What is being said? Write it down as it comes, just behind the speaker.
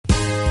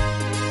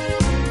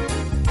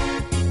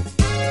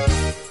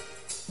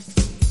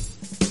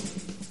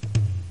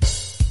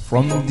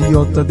From the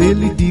altar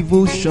daily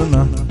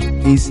devotional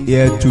is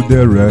here to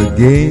there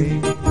again.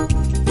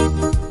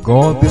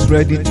 God is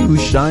ready to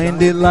shine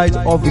the light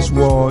of His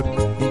word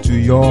into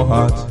your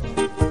heart.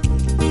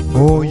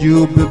 Oh,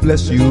 you'll be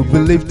blessed, you'll be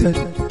lifted,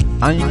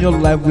 and your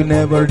life will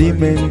never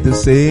remain the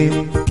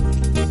same.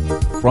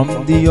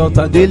 From the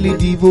altar daily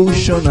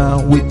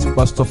devotional with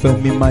Pastor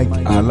Femi Mike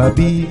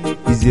Alabi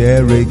is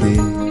here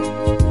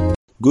again.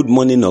 Good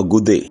morning or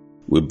good day.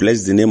 We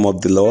bless the name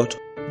of the Lord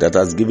that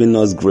has given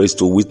us grace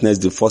to witness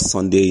the first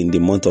Sunday in the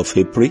month of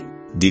April.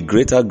 The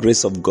greater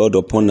grace of God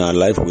upon our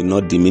life will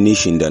not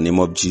diminish in the name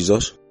of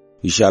Jesus.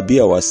 It shall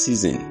be our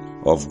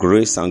season of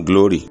grace and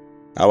glory,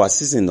 our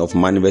season of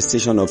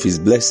manifestation of His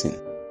blessing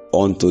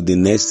unto the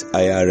next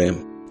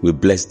IRM. We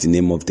bless the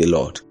name of the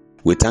Lord.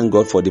 We thank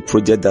God for the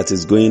project that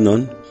is going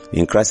on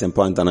in Christ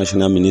Empower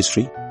International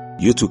Ministry.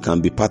 You too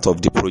can be part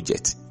of the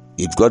project.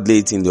 If God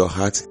laid it in your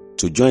heart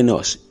to join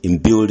us in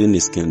building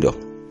His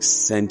kingdom,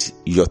 send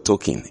your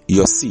token,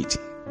 your seed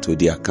to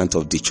the account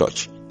of the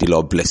church. The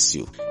Lord bless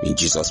you in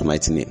Jesus'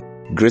 mighty name.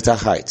 Greater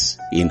heights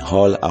in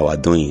all our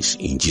doings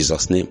in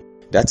Jesus' name.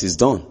 That is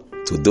done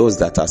to those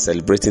that are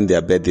celebrating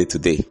their birthday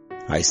today.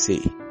 I say,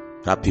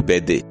 happy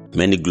birthday.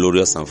 Many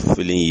glorious and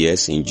fulfilling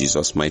years in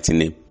Jesus' mighty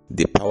name.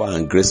 The power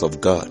and grace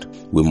of God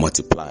will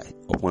multiply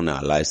upon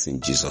our lives in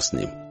Jesus'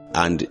 name.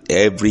 And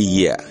every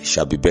year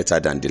shall be better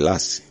than the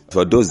last.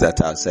 For those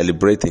that are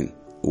celebrating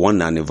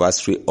one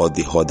anniversary or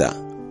the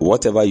other,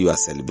 whatever you are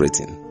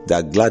celebrating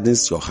that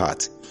gladdens your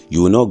heart,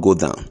 you will not go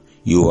down.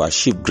 You will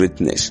achieve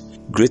greatness,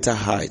 greater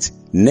height,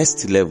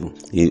 next level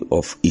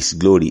of His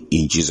glory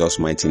in Jesus'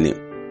 mighty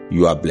name.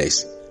 You are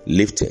blessed,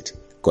 lifted,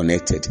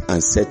 connected,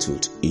 and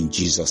settled in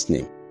Jesus'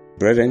 name.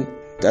 Brethren,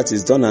 that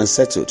is done and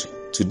settled.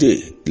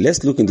 Today,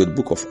 let's look into the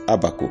book of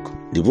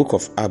Habakkuk. The book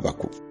of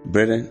Habakkuk.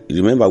 Brethren,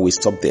 remember we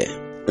stopped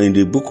there. In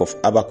the book of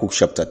Habakkuk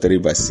chapter 3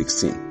 verse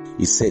 16,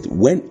 it said,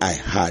 "When I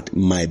heard,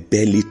 my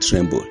belly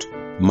trembled.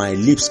 My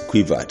lips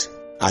quivered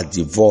at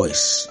the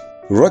voice.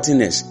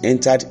 Rottenness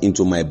entered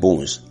into my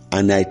bones,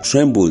 and I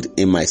trembled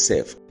in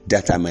myself,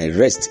 that I might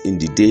rest in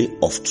the day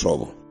of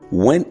trouble.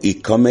 When He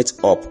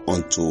cometh up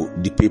unto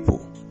the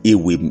people, He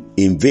will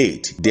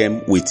invade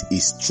them with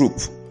His troop."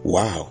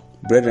 Wow.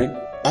 Brethren,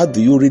 how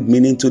do you read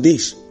meaning to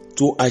this?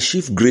 To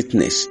achieve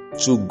greatness,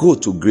 to go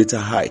to greater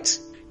heights,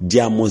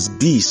 there must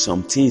be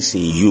some things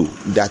in you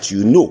that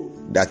you know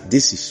that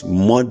this is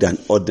more than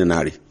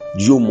ordinary.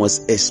 You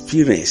must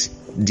experience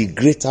the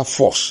greater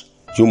force.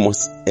 You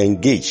must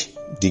engage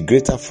the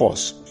greater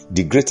force,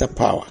 the greater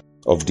power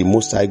of the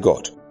Most High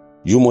God.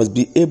 You must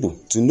be able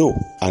to know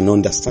and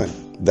understand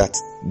that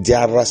there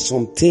are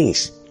some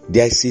things,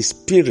 there is a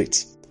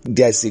spirit,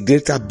 there is a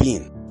greater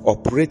being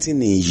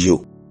operating in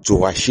you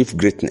to achieve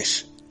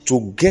greatness.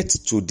 To get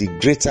to the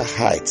greater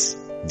heights,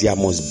 there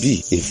must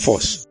be a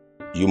force.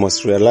 You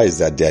must realize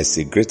that there is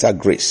a greater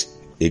grace,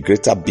 a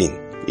greater being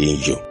in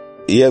you.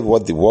 Hear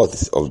what the word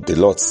of the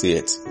Lord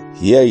saith.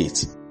 Hear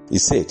it. He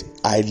said,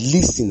 "I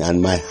listened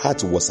and my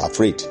heart was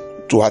afraid."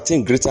 To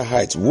attain greater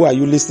heights, who are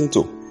you listening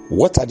to?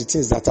 What are the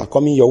things that are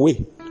coming your way?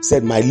 He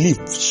said, "My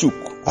lips shook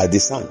at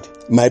the sound.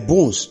 My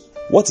bones."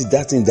 What is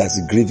that thing that's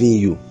grieving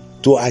you?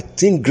 To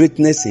attain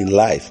greatness in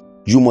life,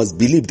 you must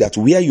believe that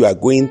where you are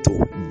going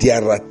to,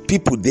 there are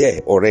people there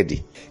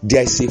already.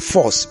 There is a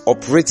force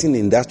operating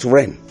in that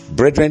realm.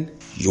 Brethren,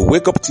 you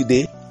wake up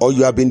today, or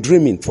you have been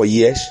dreaming for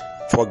years,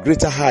 for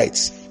greater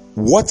heights.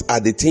 What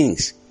are the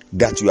things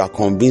that you are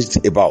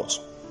convinced about?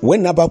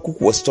 When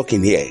Habakkuk was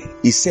talking here,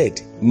 he said,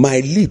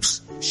 "My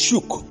lips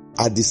shook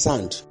at the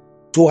sound."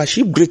 To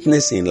achieve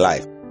greatness in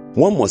life,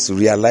 one must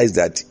realize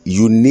that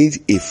you need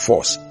a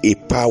force, a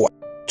power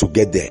to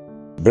get there.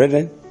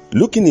 Brethren,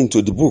 looking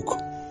into the book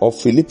of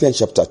Philippians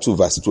chapter 2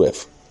 verse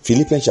 12.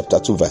 Philippians chapter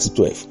 2 verse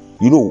 12.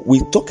 You know,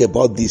 we talk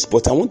about this,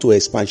 but I want to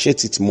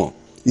expatiate it more.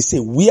 He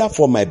said,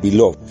 "Wherefore, my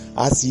beloved,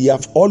 as ye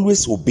have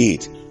always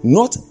obeyed,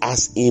 not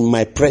as in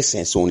my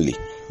presence only,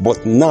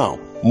 but now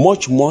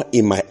much more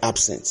in my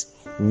absence,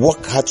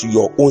 work out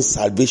your own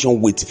salvation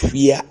with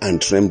fear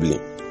and trembling."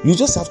 You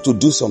just have to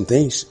do some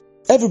things.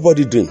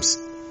 Everybody dreams.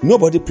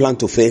 Nobody plans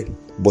to fail,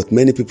 but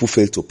many people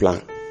fail to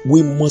plan.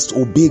 We must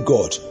obey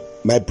God.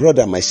 My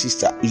brother, my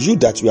sister, you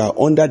that you are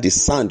under the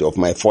sound of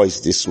my voice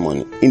this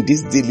morning, in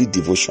this daily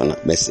devotional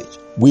message,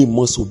 we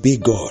must obey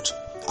God.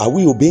 Are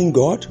we obeying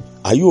God?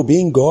 Are you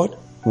obeying God?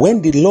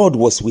 When the Lord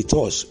was with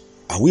us,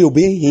 are we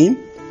obeying Him?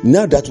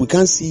 Now that we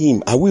can't see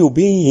Him, are we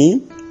obeying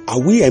Him? Are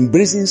we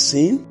embracing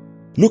sin?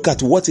 Look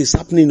at what is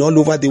happening all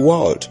over the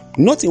world.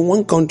 Not in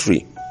one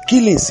country.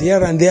 Killings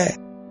here and there.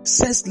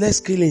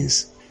 Senseless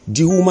killings.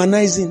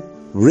 Dehumanizing.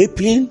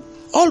 Raping.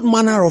 All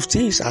manner of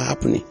things are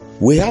happening.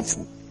 We have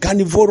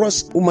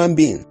carnivorous human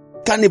beings.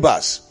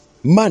 Cannibals.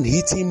 Man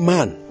eating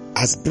man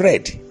as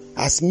bread,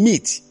 as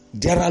meat.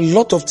 There are a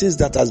lot of things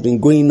that has been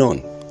going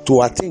on.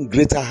 To attain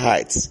greater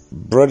heights,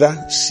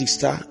 brother,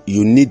 sister,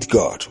 you need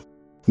God.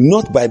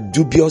 Not by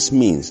dubious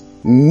means.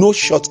 No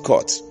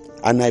shortcuts.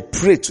 And I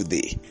pray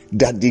today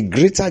that the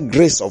greater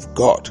grace of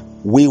God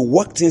will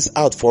work things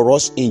out for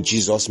us in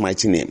Jesus'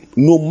 mighty name.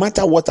 No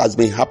matter what has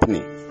been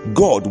happening,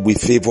 God will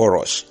favor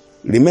us.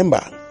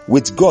 Remember,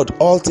 with God,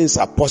 all things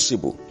are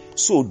possible.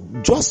 So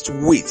just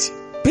wait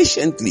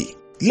patiently.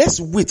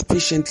 Let's wait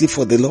patiently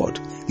for the Lord.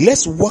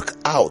 Let's work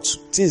out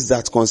things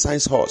that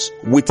concerns us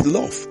with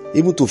love,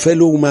 even to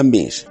fellow human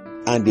beings.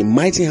 And the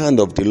mighty hand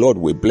of the Lord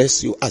will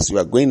bless you as you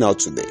are going out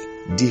today.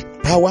 The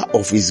power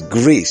of His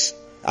grace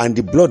and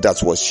the blood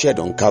that was shed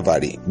on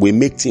Calvary will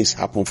make things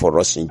happen for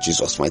us in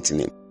Jesus' mighty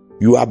name.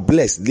 You are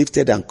blessed,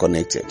 lifted and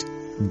connected.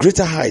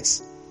 Greater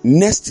heights,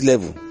 next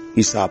level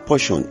is our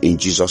portion in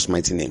Jesus'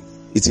 mighty name.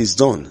 It is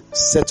done,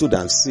 settled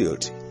and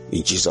sealed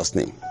in Jesus'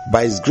 name.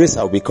 By His grace,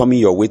 I will be coming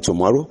your way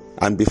tomorrow.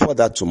 And before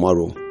that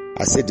tomorrow,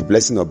 I say the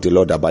blessing of the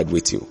Lord abide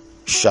with you.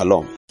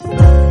 Shalom.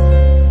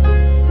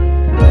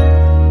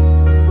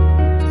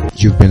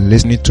 You've been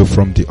listening to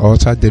From the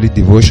Altar Daily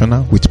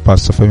Devotional with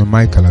Pastor Femi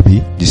Mike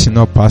Alabi, the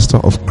Senior Pastor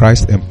of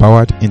Christ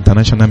Empowered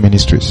International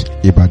Ministries,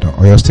 Ibadan,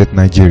 Oyo State,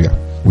 Nigeria.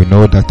 We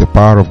know that the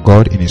power of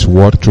God in His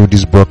Word through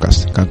this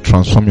broadcast can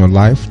transform your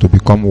life to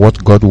become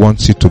what God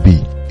wants you to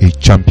be, a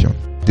champion.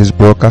 This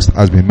broadcast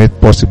has been made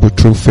possible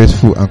through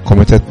faithful and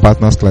committed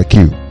partners like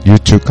you. You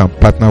too can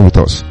partner with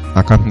us.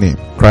 Account name,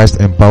 Christ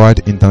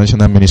Empowered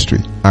International Ministry.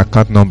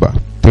 Account number,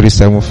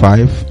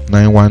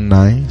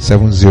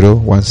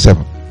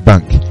 375-919-7017.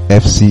 Bank,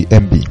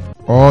 FCMB.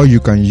 Or you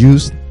can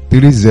use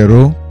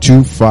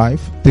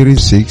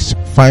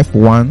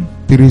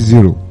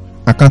 3025365130.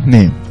 Account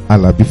name,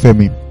 Alabi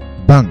Femi.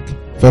 Bank,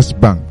 First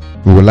Bank.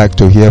 We would like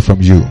to hear from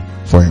you.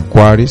 For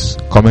inquiries,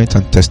 comments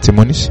and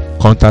testimonies,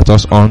 contact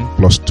us on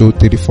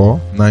 +234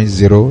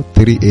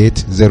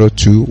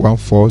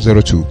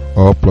 9038021402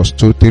 or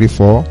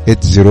 +234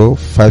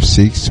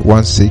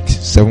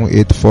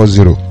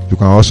 8056167840. You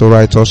can also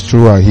write us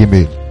through our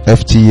email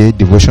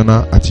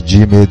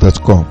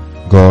ftadevotional@gmail.com.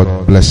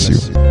 God bless you.